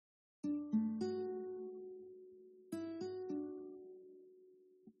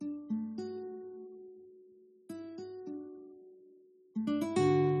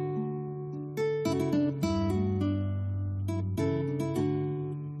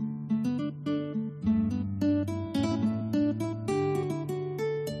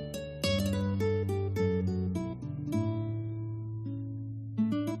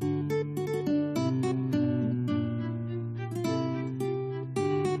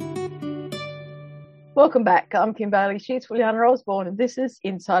Welcome back. I'm Kim Bailey. She's Juliana Osborne, and this is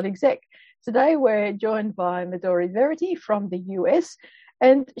Inside Exec. Today, we're joined by Midori Verity from the US,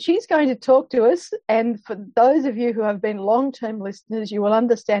 and she's going to talk to us. And for those of you who have been long-term listeners, you will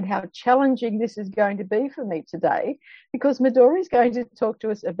understand how challenging this is going to be for me today, because Midori is going to talk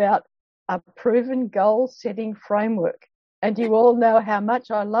to us about a proven goal-setting framework. And you all know how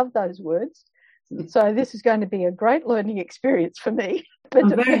much I love those words. So this is going to be a great learning experience for me. I'm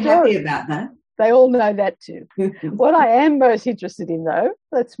very happy about that. They all know that too. What I am most interested in, though,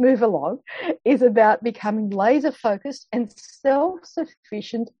 let's move along, is about becoming laser focused and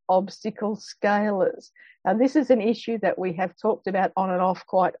self-sufficient obstacle scalers. Now, this is an issue that we have talked about on and off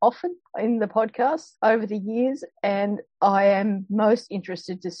quite often in the podcast over the years, and I am most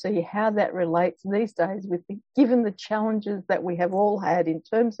interested to see how that relates these days given the challenges that we have all had in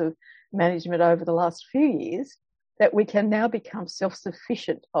terms of management over the last few years, that we can now become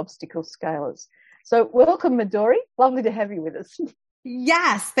self-sufficient obstacle scalers. So welcome, Midori. Lovely to have you with us.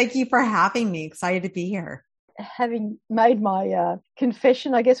 Yes, thank you for having me. Excited to be here. Having made my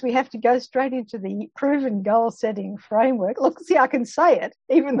confession, I guess we have to go straight into the proven goal-setting framework. Look, see, I can say it,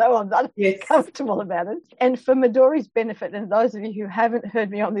 even though I'm not comfortable about it. And for Midori's benefit, and those of you who haven't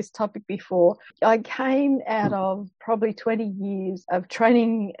heard me on this topic before, I came out of probably 20 years of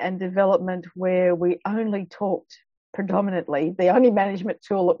training and development where we only talked predominantly, the only management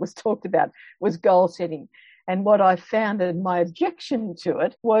tool that was talked about was goal setting. And what I found, and my objection to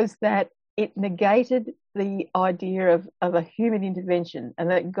it, was that it negated the idea of a human intervention, and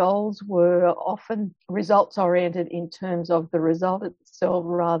that goals were often results oriented in terms of the result itself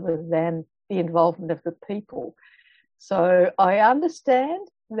rather than the involvement of the people. So I understand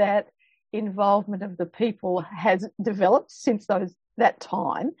that involvement of the people has developed since that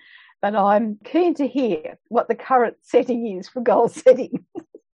time, but I'm keen to hear what the current setting is for goal setting.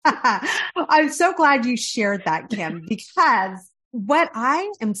 I'm so glad you shared that, Kim, because what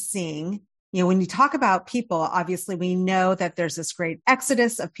I am seeing, when you talk about people, obviously we know that there's this great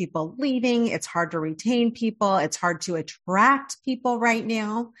exodus of people leaving. It's hard to retain people. It's hard to attract people right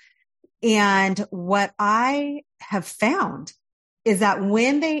now. And what I have found is that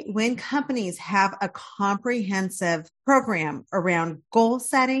when companies have a comprehensive program around goal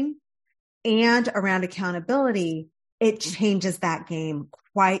setting and around accountability, it changes that game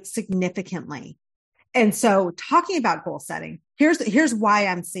quite significantly. And so talking about goal setting, here's why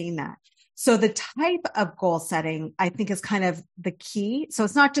I'm seeing that. So the type of goal setting, I think, is kind of the key. So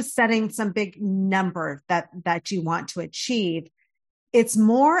it's not just setting some big number that you want to achieve. It's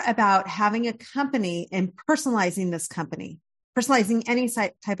more about having a company and personalizing this company, personalizing any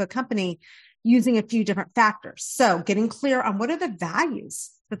type of company using a few different factors. So getting clear on what are the values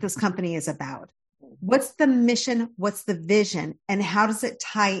that this company is about. What's the mission? What's the vision? And how does it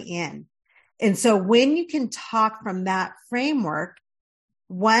tie in? And so when you can talk from that framework,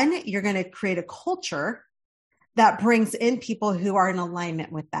 one, you're going to create a culture that brings in people who are in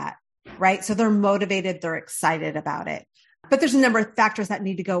alignment with that, right? So they're motivated, they're excited about it. But there's a number of factors that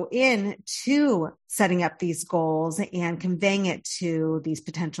need to go in to setting up these goals and conveying it to these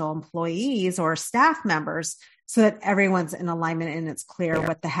potential employees or staff members so that everyone's in alignment and it's clear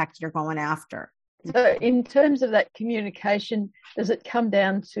what the heck you're going after. So in terms of that communication, does it come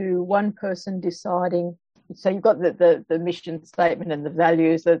down to one person deciding? So you've got the mission statement and the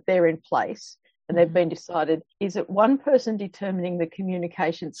values that they're in place and they've been decided. Is it one person determining the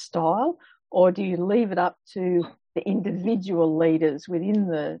communication style, or do you leave it up to the individual leaders within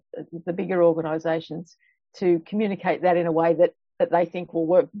the bigger organisations to communicate that in a way that they think will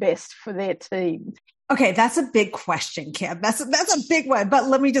work best for their team? Okay, that's a big question, Kim. That's a big one. But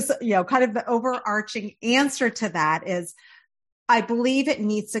let me just, kind of the overarching answer to that is, I believe it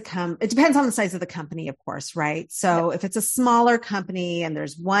needs to come. It depends on the size of the company, of course, right? So if it's a smaller company and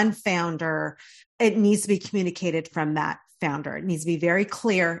there's one founder, it needs to be communicated from that founder. It needs to be very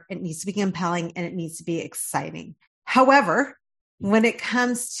clear. It needs to be compelling, and it needs to be exciting. However, when it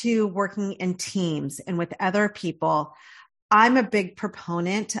comes to working in teams and with other people, I'm a big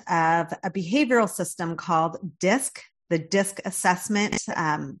proponent of a behavioral system called DISC, the DISC assessment.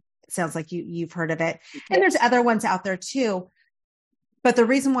 Sounds like you've heard of it. And there's other ones out there too. But the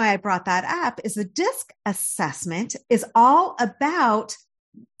reason why I brought that up is the DISC assessment is all about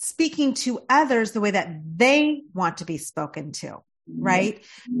speaking to others the way that they want to be spoken to, right?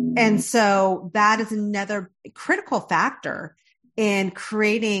 And so that is another critical factor in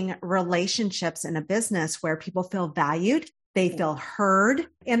creating relationships in a business where people feel valued, they feel heard,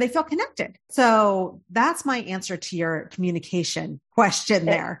 and they feel connected. So that's my answer to your communication question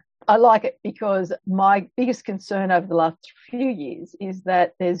there. I like it because my biggest concern over the last few years is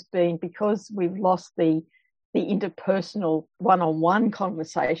that there's been, because we've lost the interpersonal one-on-one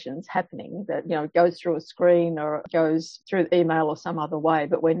conversations happening, that, it goes through a screen or it goes through email or some other way,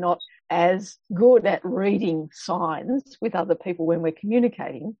 but we're not as good at reading signs with other people when we're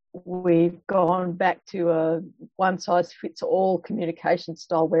communicating. We've gone back to a one-size-fits-all communication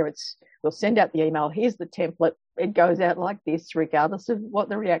style where we'll send out the email, here's the template, it goes out like this regardless of what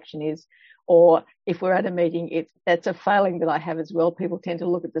the reaction is. Or if we're at a meeting, that's a failing that I have as well. People tend to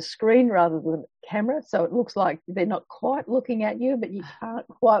look at the screen rather than the camera. So it looks like they're not quite looking at you, but you can't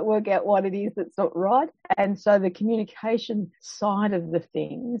quite work out what it is that's not right. And so the communication side of the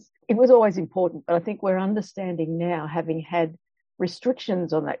things, it was always important, but I think we're understanding now, having had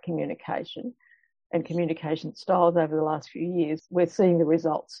restrictions on that communication and communication styles over the last few years, we're seeing the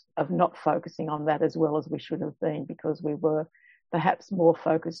results of not focusing on that as well as we should have been, because we were perhaps more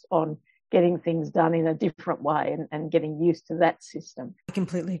focused on getting things done in a different way and getting used to that system. I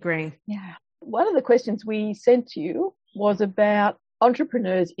completely agree. Yeah. One of the questions we sent to you was about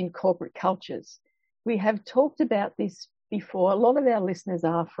entrepreneurs in corporate cultures. We have talked about this before. A lot of our listeners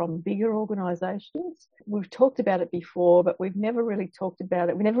are from bigger organisations. We've talked about it before, but we've never really talked about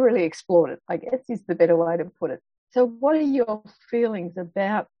it. We never really explored it, I guess is the better way to put it. So what are your feelings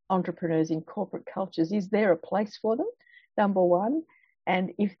about entrepreneurs in corporate cultures? Is there a place for them, number one?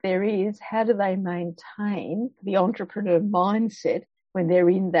 And if there is, how do they maintain the entrepreneur mindset when they're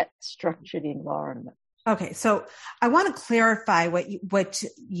in that structured environment? Okay, so I want to clarify what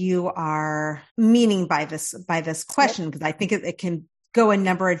you are meaning by this question, because I think it can go a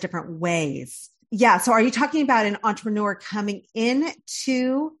number of different ways. Yeah, so are you talking about an entrepreneur coming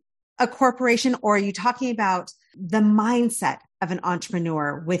into a corporation, or are you talking about the mindset of an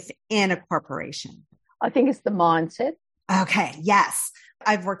entrepreneur within a corporation? I think it's the mindset. Okay. Yes.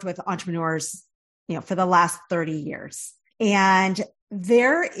 I've worked with entrepreneurs, for the last 30 years, and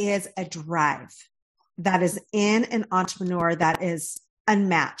there is a drive that is in an entrepreneur that is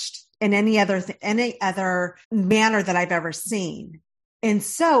unmatched in any other manner that I've ever seen. And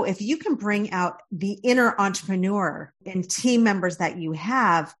so if you can bring out the inner entrepreneur in team members that you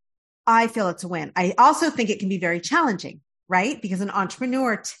have, I feel it's a win. I also think it can be very challenging, right? Because an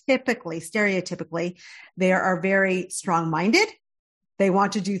entrepreneur stereotypically, they are very strong-minded. They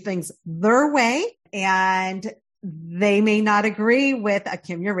want to do things their way, and they may not agree with,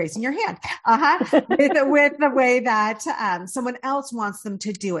 Kim, you're raising your hand, with the way that someone else wants them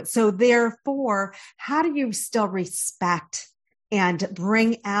to do it. So therefore, how do you still respect and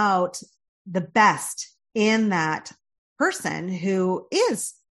bring out the best in that person who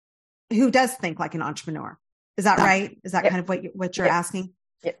does think like an entrepreneur? Is that right? Is that kind of what you're asking?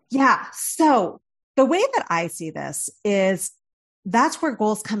 Yep. Yeah. So the way that I see this is that's where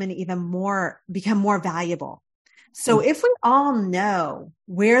goals come in become more valuable. So if we all know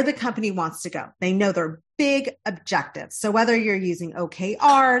where the company wants to go, they know their big objectives. So whether you're using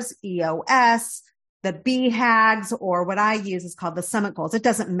OKRs, EOS, the BHAGs, or what I use is called the Summit Goals, it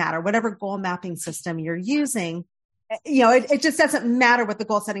doesn't matter. Whatever goal mapping system you're using, it just doesn't matter what the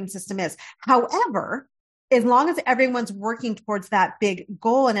goal setting system is. However, as long as everyone's working towards that big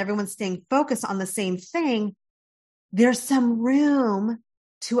goal and everyone's staying focused on the same thing, there's some room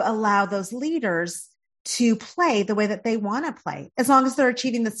to allow those leaders to play the way that they want to play, as long as they're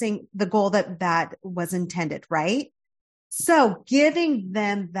achieving the goal that was intended, right? So giving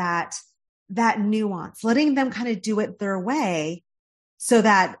them that nuance, letting them kind of do it their way so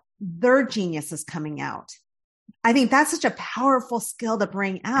that their genius is coming out. I think that's such a powerful skill to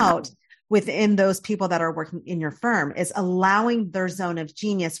bring out within those people that are working in your firm, is allowing their zone of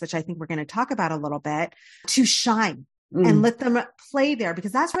genius, which I think we're going to talk about a little bit, to shine and let them play there,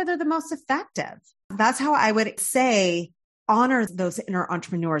 because that's where they're the most effective. That's how I would say honor those inner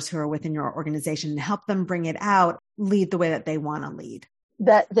entrepreneurs who are within your organization and help them bring it out, lead the way that they want to lead.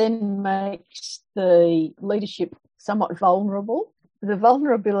 That then makes the leadership somewhat vulnerable. The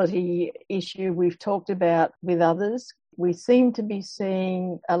vulnerability issue we've talked about with others. We seem to be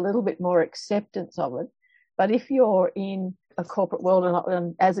seeing a little bit more acceptance of it. But if you're in a corporate world,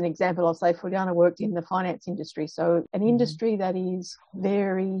 and as an example, I'll say Fuliana worked in the finance industry. So an industry that is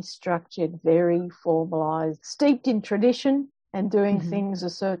very structured, very formalized, steeped in tradition and doing things a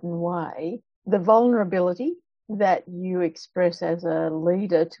certain way. The vulnerability that you express as a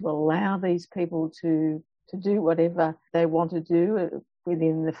leader to allow these people to do whatever they want to do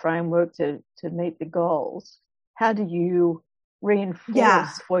within the framework to meet the goals. How do you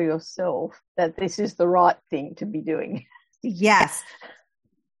reinforce for yourself that this is the right thing to be doing? Yes.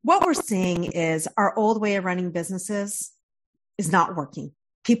 What we're seeing is our old way of running businesses is not working.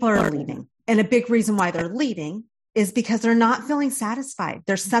 people are leaving. And a big reason why they're leaving is because they're not feeling satisfied.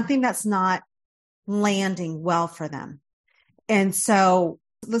 There's something that's not landing well for them. And so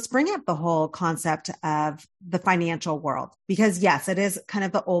let's bring up the whole concept of the financial world, because yes, it is kind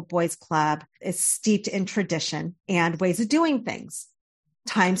of the old boys club. It's steeped in tradition and ways of doing things.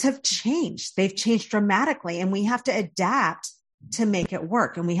 Times have changed. They've changed dramatically, and we have to adapt to make it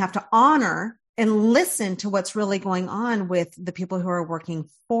work. And we have to honor and listen to what's really going on with the people who are working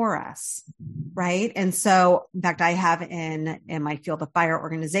for us. Right. And so, in fact, I have in my Field of Fire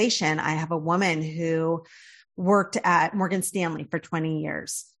organization, I have a woman who worked at Morgan Stanley for 20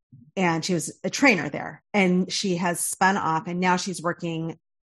 years, and she was a trainer there, and she has spun off, and now she's working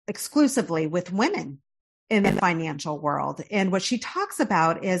exclusively with women in the financial world. And what she talks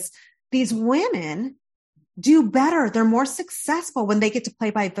about is these women do better. They're more successful when they get to play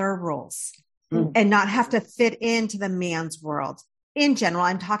by their rules and not have to fit into the man's world. In general,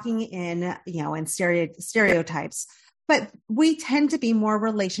 I'm talking in stereotypes, but we tend to be more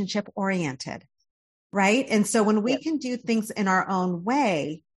relationship oriented, right? And so when we can do things in our own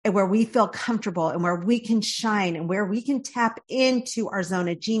way, and where we feel comfortable and where we can shine and where we can tap into our zone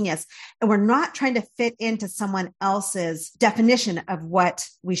of genius, and we're not trying to fit into someone else's definition of what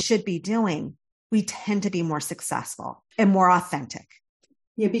we should be doing, we tend to be more successful and more authentic.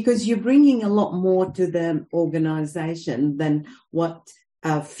 Yeah, because you're bringing a lot more to the organization than what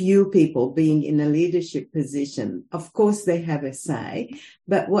a few people being in a leadership position. Of course, they have a say,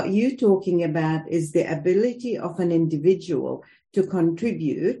 but what you're talking about is the ability of an individual to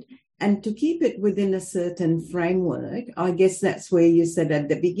contribute and to keep it within a certain framework. I guess that's where you said at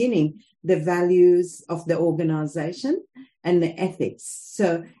the beginning, the values of the organization and the ethics.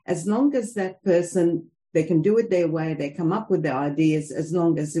 So as long as that person, they can do it their way, they come up with the ideas, as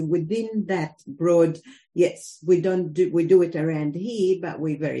long as within that broad, yes, we do it around here, but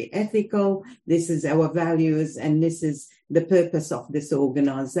we're very ethical. This is our values and this is the purpose of this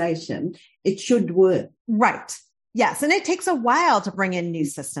organization. It should work. Right. Yes. And it takes a while to bring in new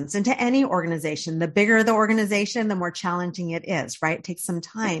systems into any organization. The bigger the organization, the more challenging it is, right? It takes some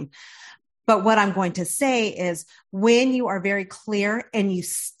time. But what I'm going to say is when you are very clear and you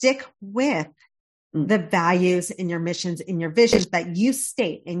stick with the values in your missions, in your visions that you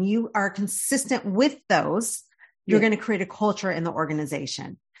state, and you are consistent with those, you're going to create a culture in the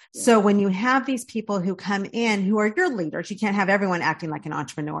organization. Yeah. So when you have these people who come in, who are your leaders, you can't have everyone acting like an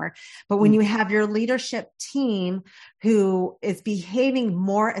entrepreneur, but when you have your leadership team who is behaving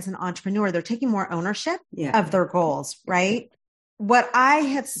more as an entrepreneur, they're taking more ownership of their goals, right? What I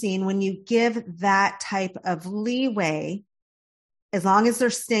have seen when you give that type of leeway, as long as they're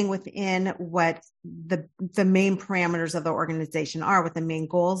staying within what the main parameters of the organization are, what the main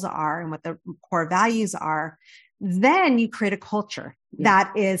goals are, and what the core values are, then you create a culture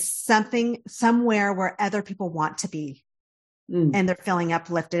that is somewhere where other people want to be, and they're feeling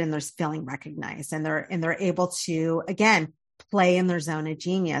uplifted and they're feeling recognized, and they're able to, again, play in their zone of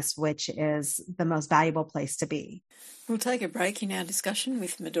genius, which is the most valuable place to be. We'll take a break in our discussion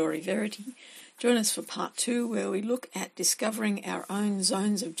with Midori Verity. Join us for part 2, where we look at discovering our own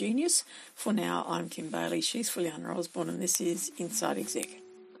zones of genius. For now, I'm Kim Bailey. She's Fuliana Osborne, and this is Inside Exec.